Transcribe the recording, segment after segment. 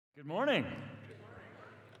Good morning.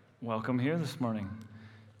 Welcome here this morning.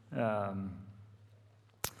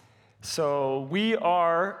 So we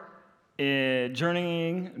are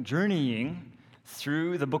journeying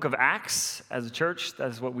through the book of Acts as a church.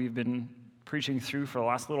 That is what we've been preaching through for the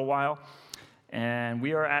last little while. And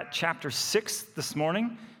we are at chapter 6 this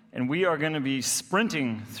morning, and we are going to be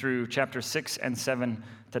sprinting through chapter 6 and 7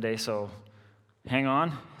 today. So hang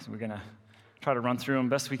on. So we're going to try to run through them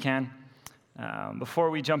best we can.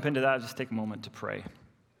 Before we jump into that, I'll just take a moment to pray.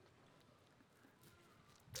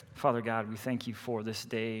 Father God, we thank you for this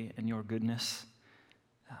day and your goodness,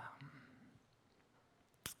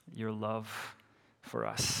 your love for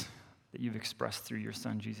us that you've expressed through your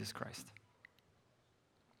Son, Jesus Christ.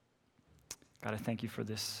 God, I thank you for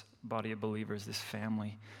this body of believers, this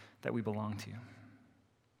family that we belong to.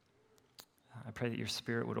 I pray that your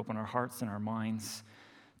Spirit would open our hearts and our minds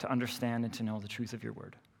to understand and to know the truth of your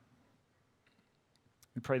word.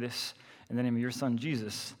 We pray this in the name of your Son,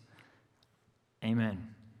 Jesus.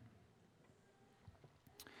 Amen.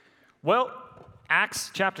 Well,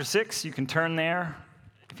 Acts chapter 6, you can turn there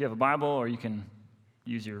if you have a Bible, or you can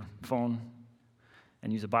use your phone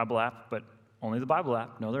and use a Bible app, but only the Bible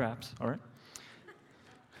app, no other apps, all right?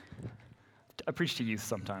 I preach to youth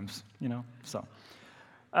sometimes, so.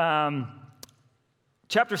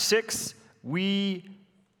 Chapter 6, we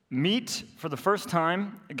meet for the first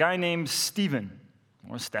time a guy named Stephen,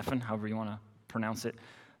 or Stephen, however you want to pronounce it.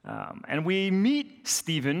 And we meet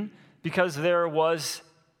Stephen because there was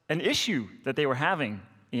an issue that they were having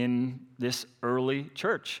in this early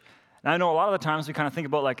church. And I know a lot of the times we kind of think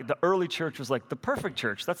about like the early church was like the perfect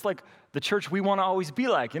church. That's like the church we want to always be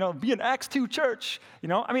like, be an Acts 2 church,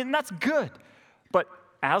 that's good. But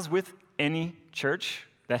as with any church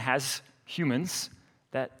that has humans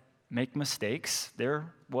that make mistakes,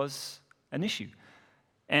 there was an issue.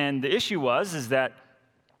 And the issue is that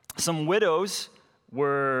some widows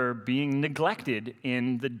were being neglected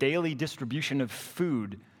in the daily distribution of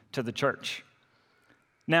food to the church.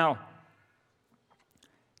 Now,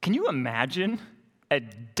 can you imagine a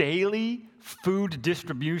daily food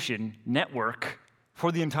distribution network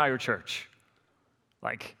for the entire church?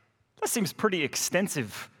 Like, that seems pretty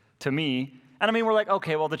extensive to me. And we're like,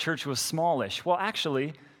 okay, well, the church was smallish. Well,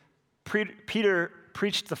 actually, Peter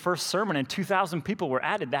preached the first sermon and 2,000 people were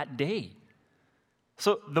added that day.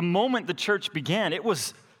 So the moment the church began, it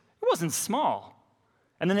wasn't small.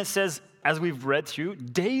 And then it says, as we've read through,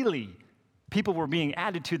 daily people were being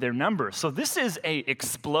added to their numbers. So this is an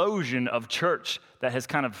explosion of church that has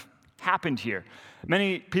kind of happened here.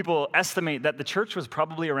 Many people estimate that the church was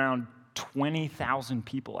probably around 20,000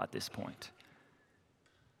 people at this point.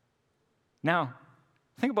 Now,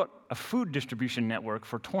 think about a food distribution network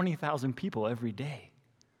for 20,000 people every day.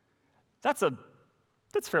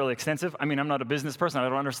 That's fairly extensive. I'm not a business person. I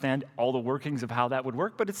don't understand all the workings of how that would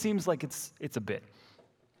work, but it seems like it's a bit.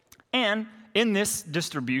 And in this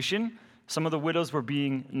distribution, some of the widows were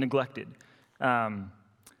being neglected.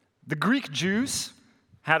 The Greek Jews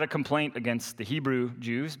had a complaint against the Hebrew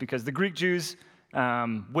Jews because the Greek Jews'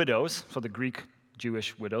 widows, so the Greek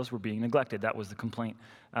Jewish widows, were being neglected. That was the complaint.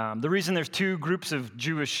 The reason there's two groups of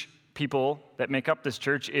Jewish people that make up this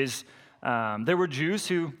church is there were Jews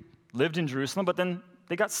who lived in Jerusalem, but then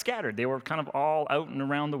they got scattered. They were kind of all out and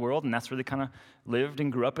around the world, and that's where they kind of lived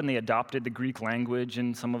and grew up, and they adopted the Greek language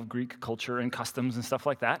and some of Greek culture and customs and stuff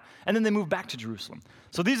like that, and then they moved back to Jerusalem.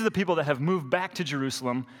 So these are the people that have moved back to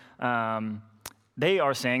Jerusalem. They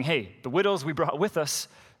are saying, hey, the widows we brought with us,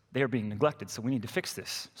 they are being neglected, so we need to fix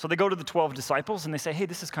this. So they go to the 12 disciples, and they say, hey,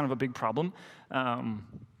 this is kind of a big problem.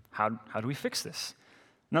 How do we fix this?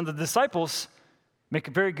 Now, the disciples make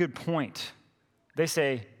a very good point. They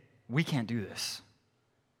say, we can't do this,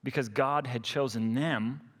 because God had chosen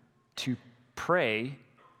them to pray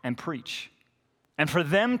and preach. And for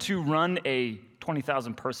them to run a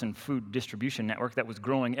 20,000 person food distribution network that was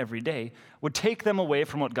growing every day would take them away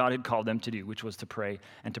from what God had called them to do, which was to pray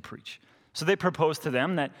and to preach. So they proposed to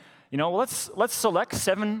them that, let's select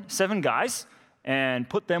seven guys and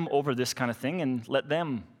put them over this kind of thing and let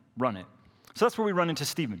them run it. So that's where we run into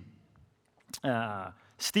Stephen.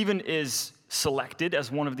 Stephen is selected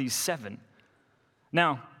as one of these 7.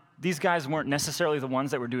 Now, these guys weren't necessarily the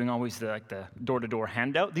ones that were doing always the door-to-door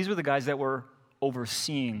handout. These were the guys that were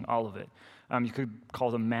overseeing all of it. You could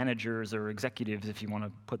call them managers or executives if you want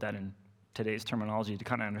to put that in today's terminology to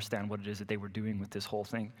kind of understand what it is that they were doing with this whole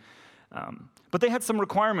thing. But they had some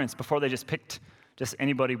requirements before they just picked just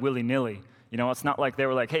anybody willy-nilly. It's not like they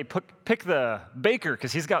were like, hey, pick the baker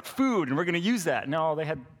because he's got food and we're going to use that. No, they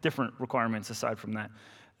had different requirements aside from that.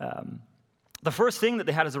 The first thing that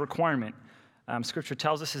they had as a requirement Scripture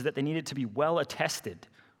tells us is that they needed to be well attested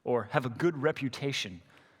or have a good reputation,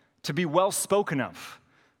 to be well spoken of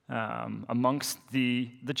amongst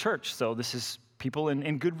the church. So this is people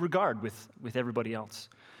in good regard with everybody else.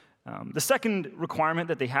 The second requirement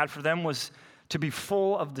that they had for them was to be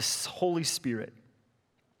full of the Holy Spirit,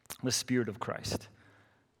 the Spirit of Christ.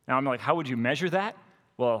 Now I'm like, how would you measure that?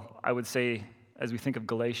 Well, I would say, as we think of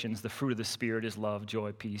Galatians, the fruit of the Spirit is love,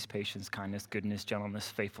 joy, peace, patience, kindness, goodness, gentleness,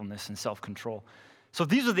 faithfulness, and self-control. So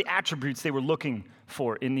these are the attributes they were looking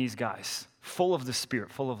for in these guys. Full of the Spirit,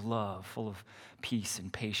 full of love, full of peace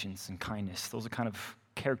and patience and kindness. Those are kind of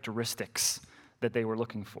characteristics that they were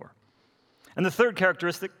looking for. And the third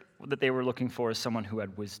characteristic that they were looking for is someone who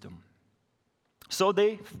had wisdom. So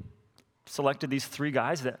they selected these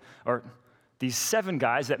these 7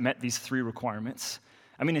 guys that met these 3 requirements.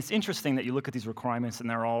 I mean, it's interesting that you look at these requirements and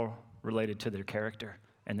they're all related to their character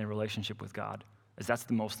and their relationship with God, as that's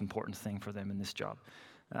the most important thing for them in this job.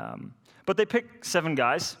 But they picked 7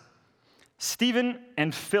 guys. Stephen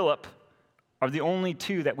and Philip are the only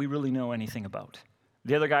 2 that we really know anything about.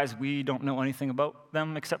 The other guys, we don't know anything about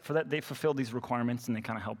them except for that they fulfilled these requirements and they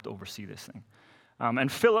kind of helped oversee this thing.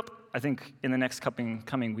 And Philip, I think in the next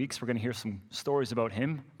coming weeks, we're going to hear some stories about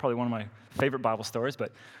him, probably one of my favorite Bible stories,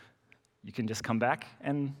 but you can just come back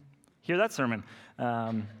and hear that sermon.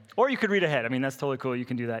 Or you could read ahead. I mean, that's totally cool. You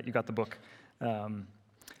can do that. You got the book.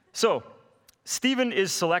 So Stephen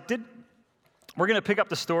is selected. We're going to pick up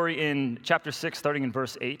the story in chapter 6, starting in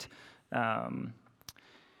verse 8.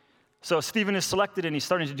 So Stephen is selected, and he's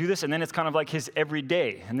starting to do this, and then it's kind of like his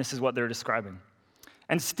everyday, and this is what they're describing.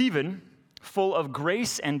 And Stephen, full of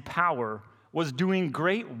grace and power, was doing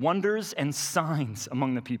great wonders and signs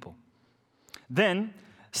among the people. Then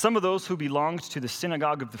some of those who belonged to the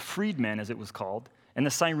synagogue of the freedmen, as it was called, and the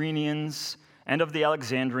Cyrenians, and of the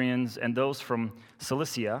Alexandrians, and those from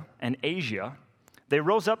Cilicia and Asia, they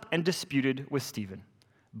rose up and disputed with Stephen.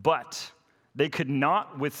 But they could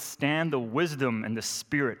not withstand the wisdom and the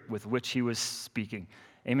spirit with which he was speaking.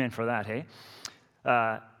 Amen for that, hey?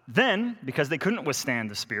 Then, because they couldn't withstand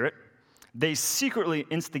the spirit, they secretly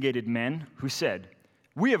instigated men who said,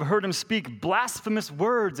 "We have heard him speak blasphemous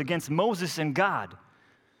words against Moses and God."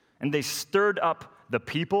 And they stirred up the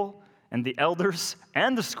people and the elders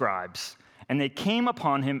and the scribes, and they came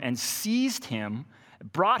upon him and seized him,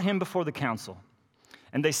 brought him before the council.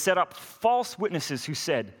 And they set up false witnesses who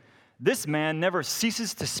said, "This man never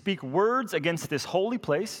ceases to speak words against this holy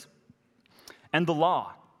place and the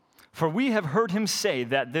law. For we have heard him say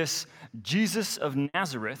that this Jesus of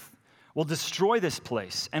Nazareth will destroy this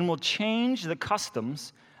place and will change the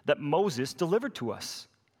customs that Moses delivered to us."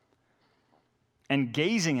 And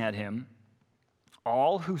gazing at him,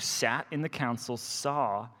 all who sat in the council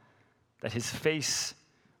saw that his face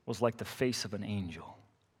was like the face of an angel.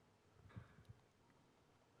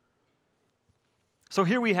 So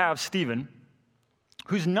here we have Stephen,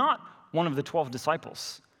 who's not one of the 12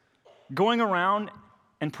 disciples, going around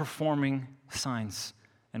and performing signs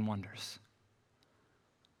and wonders.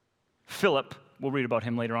 Philip, we'll read about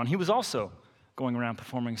him later on, he was also going around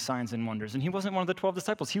performing signs and wonders, and he wasn't one of the 12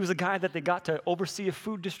 disciples. He was a guy that they got to oversee a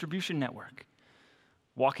food distribution network,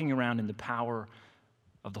 walking around in the power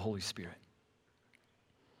of the Holy Spirit.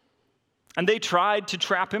 And they tried to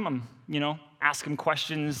trap him, ask him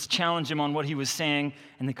questions, challenge him on what he was saying,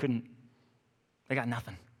 and they couldn't. They got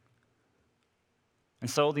nothing. And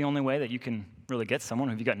so the only way that you can really get someone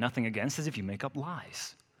who you got nothing against is if you make up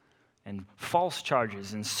lies and false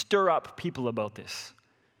charges and stir up people about this.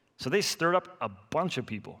 So they stirred up a bunch of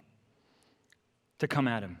people to come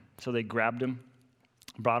at him. So they grabbed him,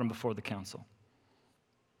 brought him before the council.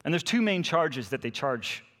 And there's 2 main charges that they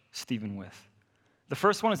charge Stephen with. The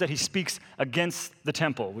first one is that he speaks against the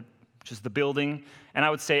temple, which is the building, and I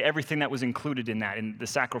would say everything that was included in that, in the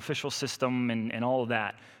sacrificial system and all of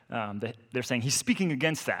that. They're saying he's speaking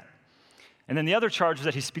against that. And then the other charge is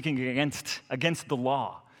that he's speaking against the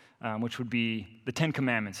law, which would be the 10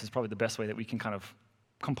 Commandments is probably the best way that we can kind of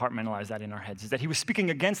compartmentalize that in our heads, is that he was speaking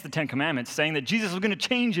against the 10 Commandments, saying that Jesus was going to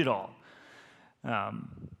change it all.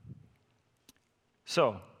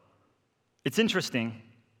 So it's interesting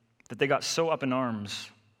that they got so up in arms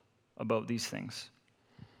about these things.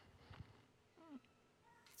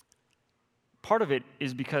 Part of it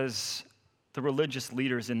is because the religious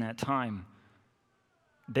leaders in that time,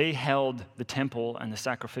 they held the temple and the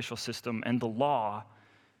sacrificial system and the law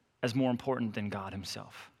as more important than God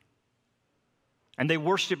himself. And they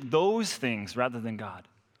worshiped those things rather than God.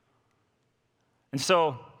 And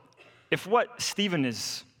so, if what Stephen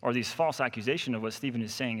is, or these false accusations of what Stephen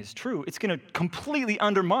is saying is true, it's going to completely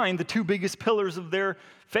undermine the 2 biggest pillars of their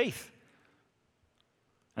faith.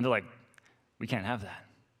 And they're like, we can't have that.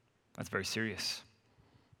 That's very serious.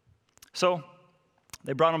 So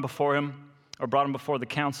they brought him before the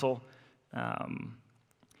council,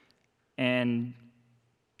 and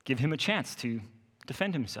give him a chance to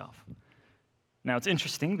defend himself. Now, it's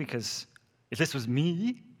interesting because if this was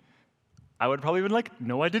me, I would probably been like,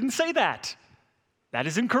 no, I didn't say that. That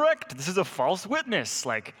is incorrect. This is a false witness.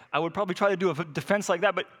 Like, I would probably try to do a defense like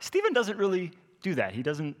that, but Stephen doesn't really do that. He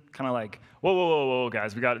doesn't kind of like, whoa,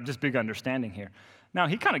 guys, we got just big understanding here. Now,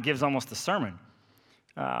 he kind of gives almost a sermon.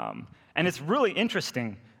 And it's really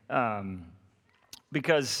interesting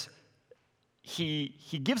because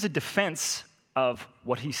he gives a defense of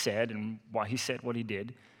what he said and why he said what he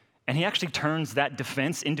did, and he actually turns that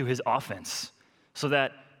defense into his offense so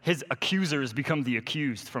that his accusers become the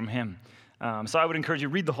accused from him. So I would encourage you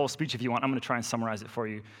to read the whole speech if you want. I'm going to try and summarize it for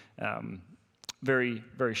you very,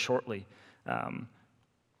 very shortly.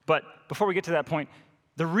 But before we get to that point,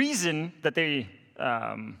 the reason that they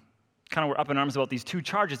kind of were up in arms about these two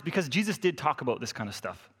charges, because Jesus did talk about this kind of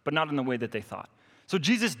stuff, but not in the way that they thought. So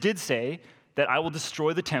Jesus did say that I will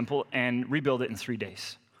destroy the temple and rebuild it in 3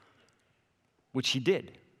 days, which he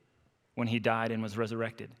did when he died and was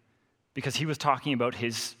resurrected, because he was talking about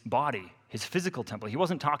his body, his physical temple. He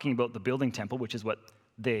wasn't talking about the building temple, which is what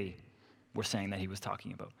they were saying that he was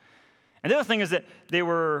talking about. And the other thing is that they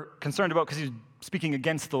were concerned about because he was speaking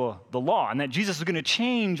against the law, and that Jesus was going to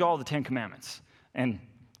change all the 10 Commandments and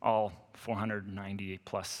all 498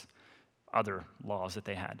 plus other laws that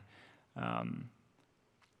they had.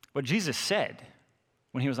 What Jesus said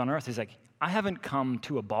when he was on earth is like, I haven't come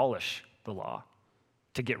to abolish the law,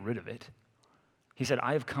 to get rid of it. He said,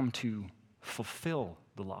 I have come to fulfill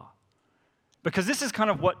the law. Because this is kind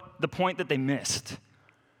of what the point that they missed,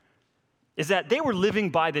 is that they were living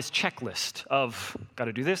by this checklist of got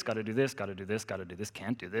to do this, got to do this, got to do this, got to do this,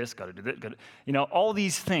 can't do this, got to do this, all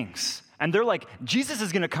these things. And they're like, Jesus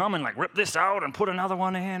is going to come and like rip this out and put another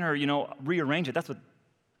one in or, rearrange it. That's what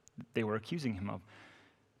they were accusing him of.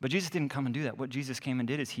 But Jesus didn't come and do that. What Jesus came and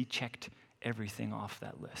did is he checked everything off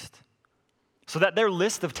that list. So that their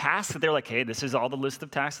list of tasks that they're like, hey, this is all the list of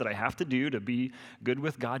tasks that I have to do to be good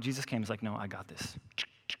with God. Jesus came and was like, no, I got this.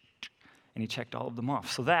 And he checked all of them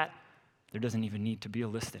off so that there doesn't even need to be a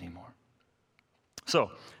list anymore.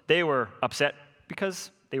 So they were upset because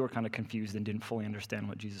they were kind of confused and didn't fully understand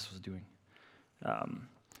what Jesus was doing.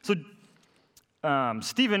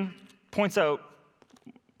 Stephen points out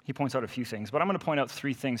a few things, but I'm going to point out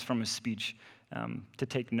 3 things from his speech to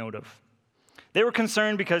take note of. They were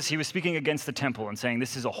concerned because he was speaking against the temple and saying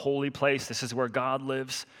this is a holy place, this is where God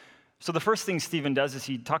lives. So the first thing Stephen does is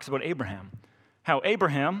he talks about Abraham. How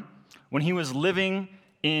Abraham, when he was living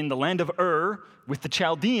in the land of Ur with the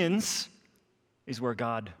Chaldeans, is where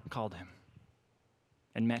God called him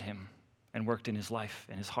and met him and worked in his life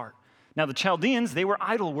and his heart. Now the Chaldeans, they were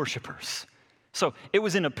idol worshipers. So it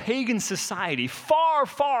was in a pagan society far,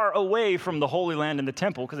 far away from the Holy Land and the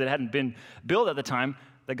temple, because it hadn't been built at the time,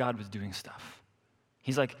 that God was doing stuff.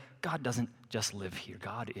 He's like, God doesn't just live here.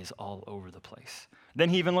 God is all over the place. Then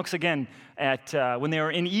he even looks again at when they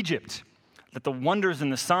were in Egypt, that the wonders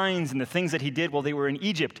and the signs and the things that he did while they were in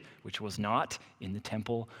Egypt, which was not in the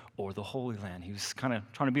temple or the Holy Land. He was kind of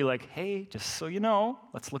trying to be like, hey, just so you know,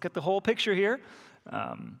 let's look at the whole picture here.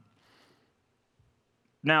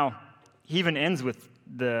 Now, he even ends with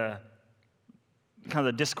the kind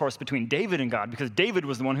of the discourse between David and God, because David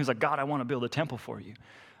was the one who's like, God, I want to build a temple for you.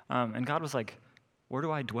 And God was like, where do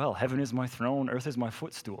I dwell? Heaven is my throne, earth is my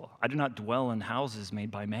footstool. I do not dwell in houses made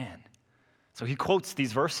by man. So he quotes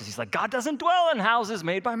these verses. He's like, God doesn't dwell in houses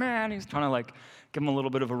made by man. He's trying to like give him a little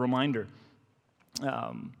bit of a reminder.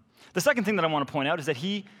 The second thing that I want to point out is that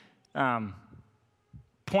he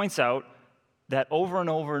points out that over and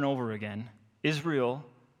over and over again, Israel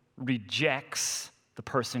rejects the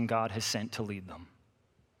person God has sent to lead them.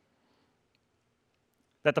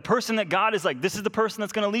 That the person that God is like, this is the person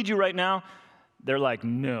that's going to lead you right now, they're like,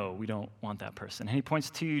 no, we don't want that person. And he points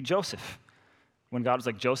to Joseph. When God was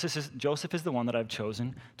like, Joseph is the one that I've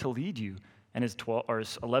chosen to lead you. And his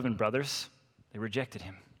 11 brothers, they rejected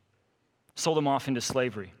him. Sold him off into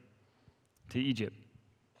slavery to Egypt.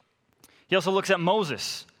 He also looks at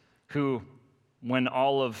Moses, who, when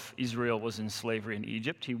all of Israel was in slavery in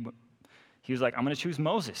Egypt, he was like, I'm going to choose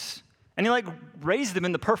Moses. And he raised them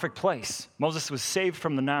in the perfect place. Moses was saved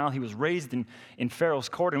from the Nile. He was raised in Pharaoh's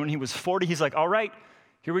court. And when he was 40, he's like, all right,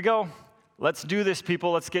 here we go. Let's do this,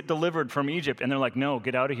 people. Let's get delivered from Egypt. And they're like, no,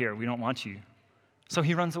 get out of here. We don't want you. So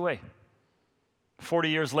he runs away. 40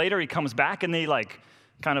 years later, he comes back, and they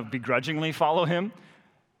kind of begrudgingly follow him.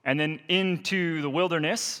 And then into the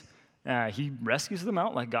wilderness, he rescues them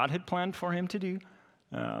out like God had planned for him to do.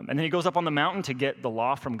 And then he goes up on the mountain to get the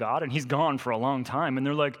law from God, and he's gone for a long time. And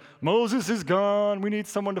they're like, Moses is gone. We need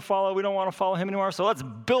someone to follow. We don't want to follow him anymore. So let's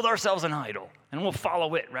build ourselves an idol, and we'll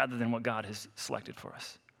follow it rather than what God has selected for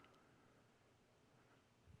us.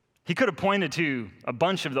 He could have pointed to a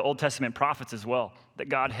bunch of the Old Testament prophets as well that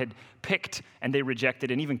God had picked and they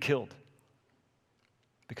rejected and even killed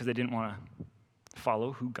because they didn't want to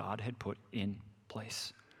follow who God had put in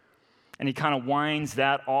place. And he kind of winds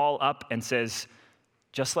that all up and says,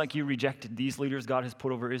 just like you rejected these leaders God has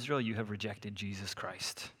put over Israel, you have rejected Jesus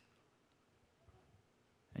Christ.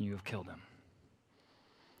 And you have killed him.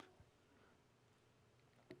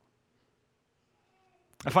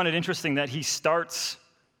 I find it interesting that he starts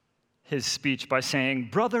his speech by saying,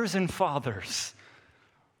 brothers and fathers,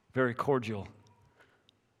 very cordial.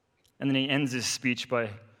 And then he ends his speech by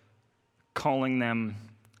calling them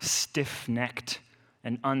stiff-necked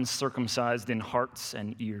and uncircumcised in hearts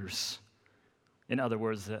and ears. In other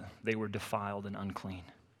words, that they were defiled and unclean.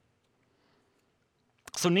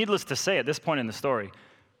 So needless to say, at this point in the story,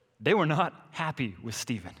 they were not happy with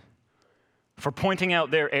Stephen for pointing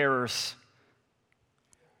out their errors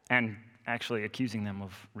and actually accusing them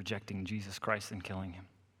of rejecting Jesus Christ and killing him.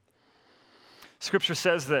 Scripture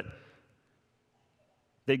says that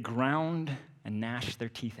they ground and gnashed their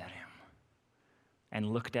teeth at him and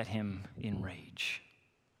looked at him in rage.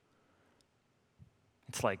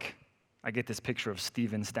 It's like, I get this picture of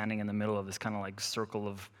Stephen standing in the middle of this kind of like circle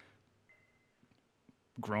of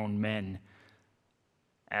grown men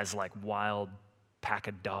as like wild pack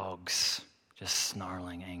of dogs just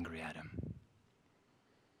snarling angry at him.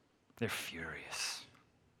 They're furious.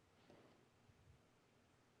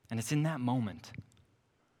 And it's in that moment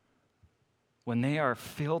when they are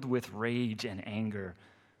filled with rage and anger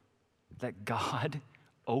that God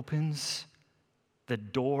opens the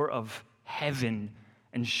door of heaven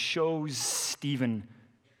and shows Stephen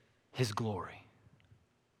his glory.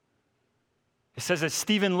 It says that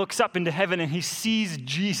Stephen looks up into heaven and he sees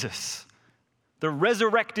Jesus, the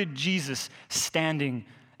resurrected Jesus, standing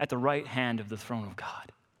at the right hand of the throne of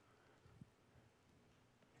God.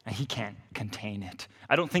 And he can't contain it.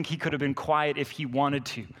 I don't think he could have been quiet if he wanted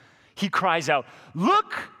to. He cries out,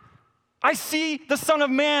 "Look, I see the Son of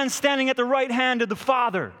Man standing at the right hand of the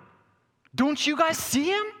Father. Don't you guys see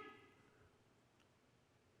him?"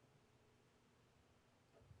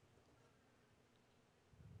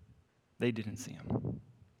 They didn't see him.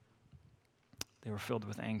 They were filled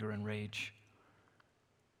with anger and rage.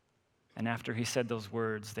 And after he said those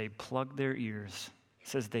words, they plugged their ears. It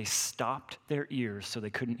says they stopped their ears so they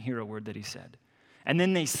couldn't hear a word that he said. And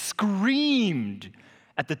then they screamed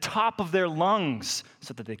at the top of their lungs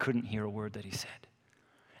so that they couldn't hear a word that he said.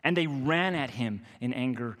 And they ran at him in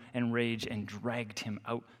anger and rage and dragged him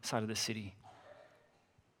outside of the city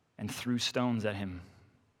and threw stones at him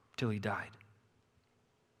till he died.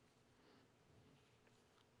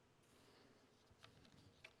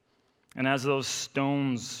 And as those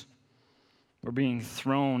stones were being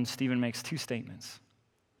thrown, Stephen makes two statements.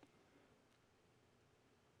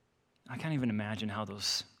 I can't even imagine how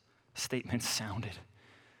those statements sounded.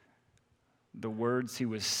 The words he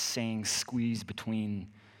was saying squeezed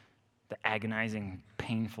between the agonizing,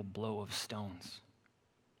 painful blow of stones.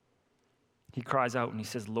 He cries out and he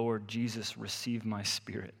says, "Lord Jesus, receive my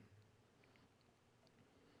spirit."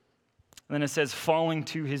 And then it says, falling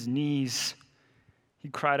to his knees, he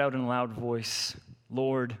cried out in a loud voice,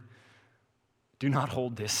 "Lord, do not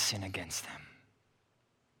hold this sin against them."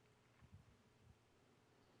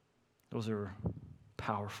 Those are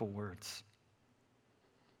powerful words.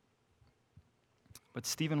 But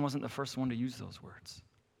Stephen wasn't the first one to use those words.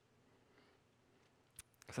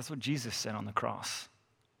 Because that's what Jesus said on the cross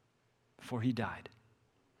before he died.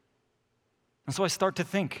 And so I start to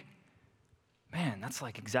think, man, that's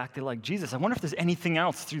like exactly like Jesus. I wonder if there's anything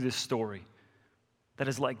else through this story that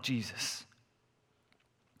is like Jesus.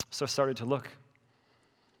 So I started to look.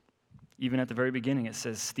 Even at the very beginning, it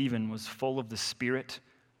says Stephen was full of the Spirit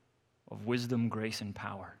of wisdom, grace, and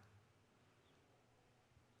power.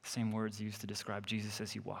 Same words used to describe Jesus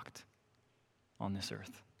as he walked on this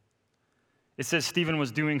earth. It says Stephen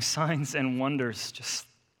was doing signs and wonders just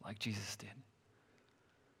like Jesus did.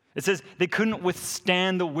 It says they couldn't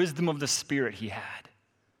withstand the wisdom of the Spirit he had.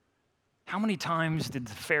 How many times did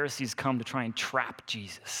the Pharisees come to try and trap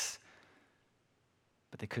Jesus?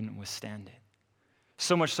 But they couldn't withstand it.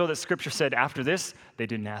 So much so that Scripture said after this, they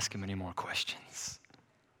didn't ask him any more questions.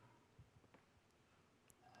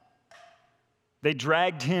 They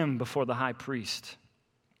dragged him before the high priest.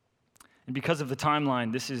 And because of the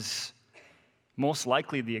timeline, this is most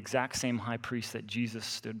likely the exact same high priest that Jesus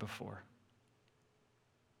stood before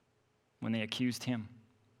when they accused him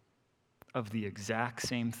of the exact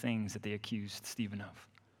same things that they accused Stephen of,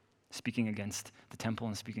 speaking against the temple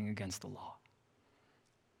and speaking against the law.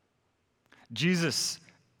 Jesus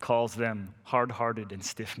calls them hard-hearted and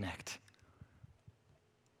stiff-necked.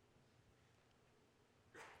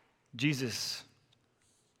 Jesus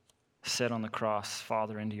said on the cross,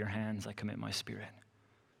 "Father, into your hands I commit my spirit."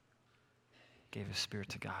 Gave his spirit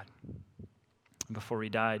to God. And before he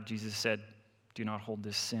died, Jesus said, "Do not hold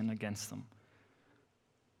this sin against them."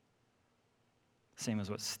 Same as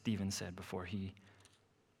what Stephen said before he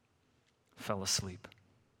fell asleep,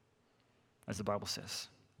 as the Bible says.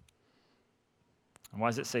 And why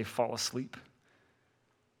does it say fall asleep?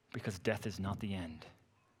 Because death is not the end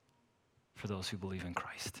for those who believe in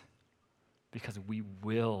Christ. Because we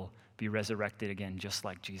will be resurrected again just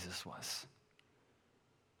like Jesus was.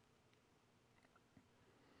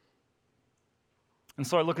 And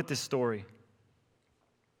so I look at this story,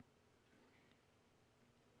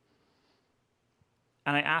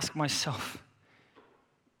 and I ask myself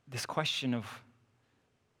this question of,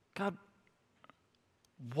 God,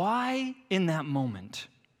 why in that moment,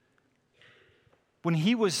 when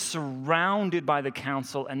he was surrounded by the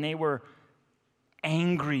council and they were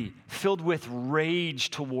angry, filled with rage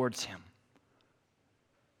towards him,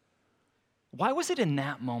 why was it in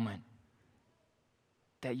that moment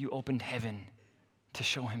that you opened heaven to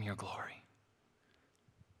show him your glory?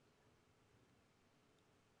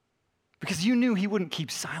 Because you knew he wouldn't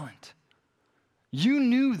keep silent. You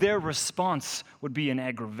knew their response would be an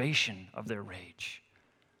aggravation of their rage.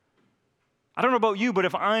 I don't know about you, but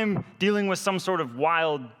if I'm dealing with some sort of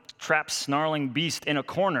wild, trapped, snarling beast in a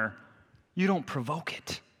corner, you don't provoke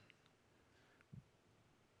it.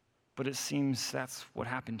 But it seems that's what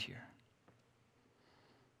happened here.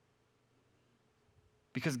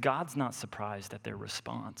 Because God's not surprised at their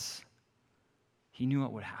response. He knew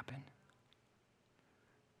what would happen.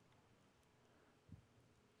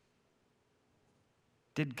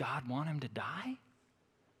 Did God want him to die?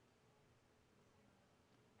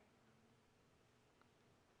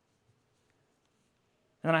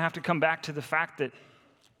 And then I have to come back to the fact that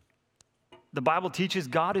the Bible teaches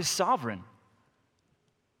God is sovereign.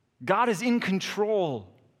 God is in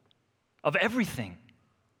control of everything.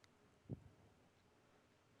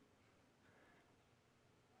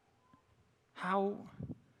 How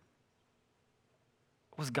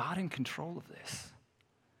was God in control of this?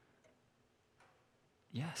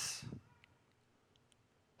 Yes.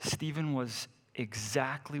 Stephen was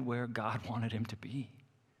exactly where God wanted him to be.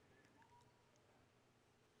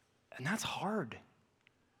 And that's hard.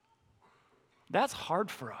 That's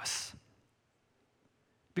hard for us.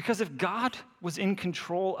 Because if God was in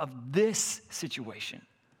control of this situation,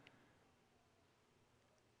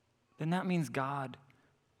 then that means God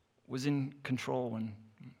was in control when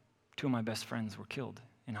two of my best friends were killed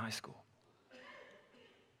in high school.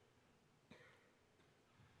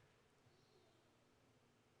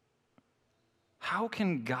 How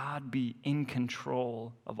can God be in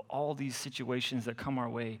control of all these situations that come our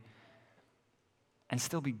way and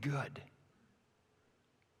still be good?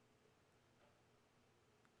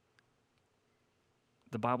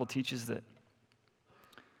 The Bible teaches that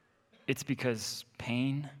it's because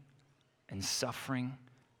pain and suffering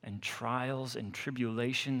and trials and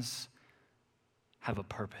tribulations have a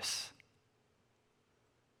purpose.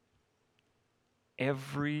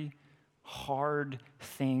 Every hard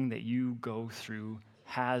thing that you go through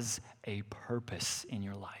has a purpose in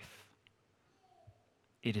your life.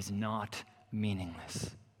 It is not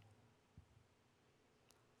meaningless.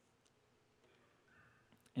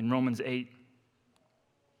 In Romans 8,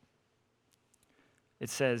 it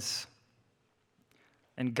says,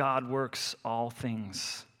 "And God works all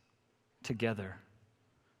things together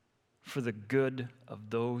for the good of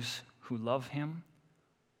those who love him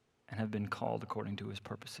and have been called according to his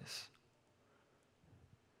purposes."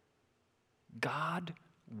 God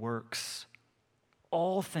works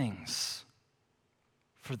all things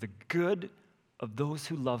for the good of those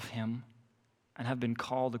who love him and have been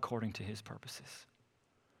called according to his purposes.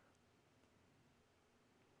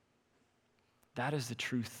 That is the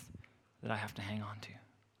truth that I have to hang on to.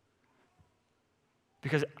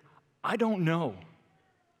 Because I don't know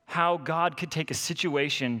how God could take a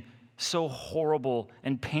situation so horrible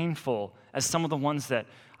and painful as some of the ones that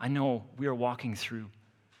I know we are walking through.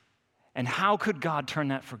 And how could God turn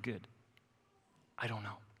that for good? I don't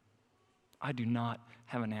know. I do not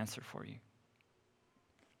have an answer for you.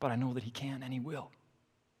 But I know that he can and he will.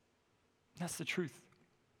 That's the truth.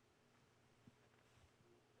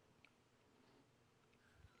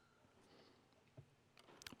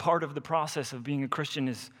 Part of the process of being a Christian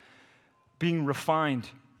is being refined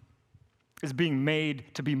is being made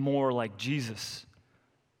to be more like Jesus.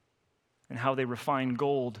 And how they refine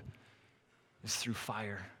gold is through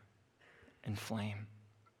fire and flame.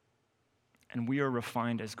 And we are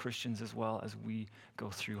refined as Christians as well as we go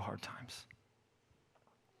through hard times.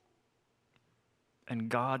 And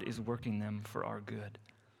God is working them for our good.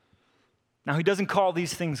 Now, he doesn't call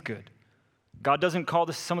these things good. God doesn't call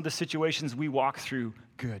some of the situations we walk through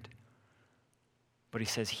good. But he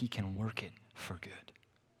says he can work it for good.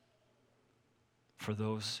 For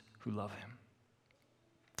those who love him.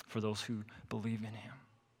 For those who believe in him.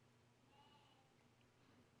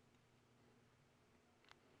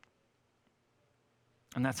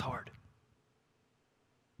 And that's hard.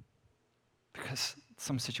 Because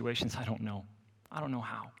some situations I don't know. I don't know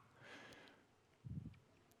how.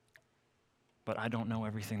 But I don't know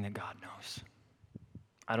everything that God knows.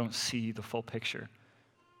 I don't see the full picture.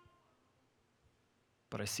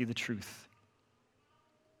 But I see the truth.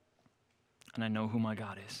 And I know who my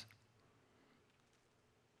God is.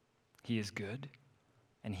 He is good,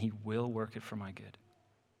 and he will work it for my good.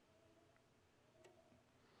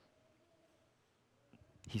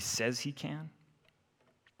 He says he can.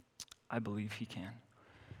 I believe he can.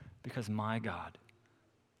 Because my God,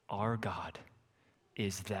 our God,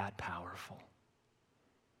 is that powerful.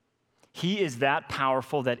 He is that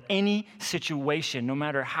powerful that any situation, no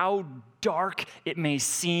matter how dark it may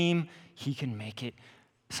seem, he can make it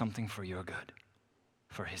something for your good,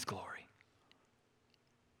 for his glory.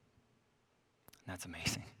 And that's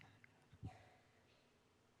amazing.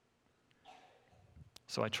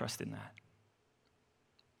 So I trust in that.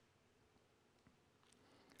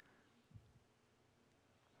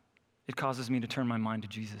 It causes me to turn my mind to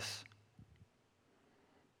Jesus.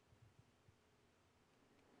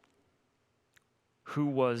 Who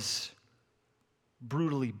was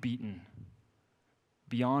brutally beaten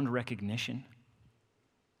beyond recognition.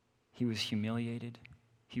 He was humiliated.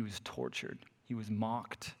 He was tortured. He was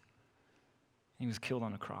mocked. He was killed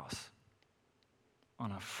on a cross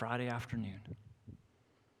on a Friday afternoon.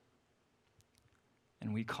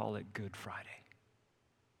 And we call it Good Friday.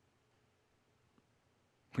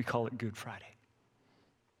 We call it Good Friday.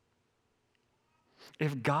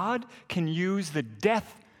 If God can use the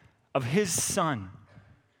death of his son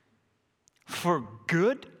for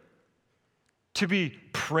good, to be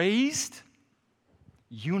praised,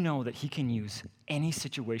 you know that he can use any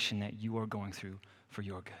situation that you are going through for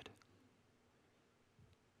your good.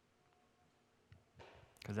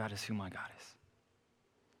 Because that is who my God is.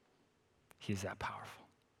 He is that powerful.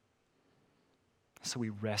 So we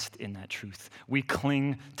rest in that truth. We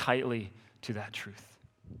cling tightly to that truth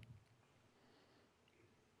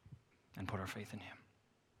and put our faith in him.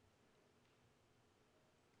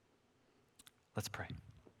 Let's pray.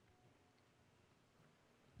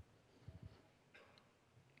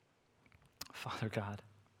 Father God,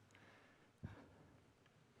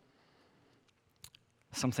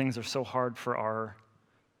 some things are so hard for our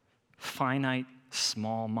finite,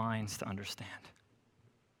 small minds to understand.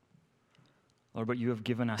 Lord, but you have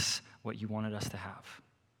given us what you wanted us to have,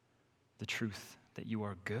 the truth that you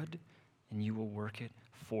are good and you will work it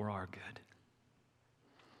for our good.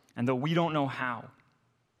 And though we don't know how,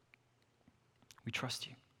 we trust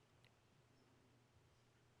you.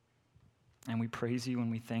 And we praise you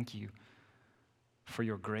and we thank you for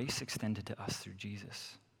your grace extended to us through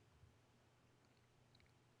Jesus.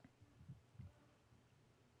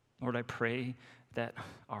 Lord, I pray that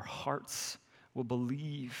our hearts will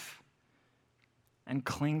believe and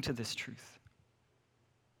cling to this truth.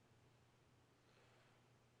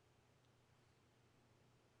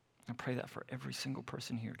 I pray that for every single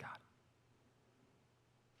person here, God.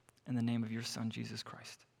 In the name of your Son, Jesus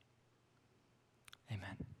Christ.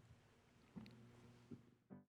 Amen.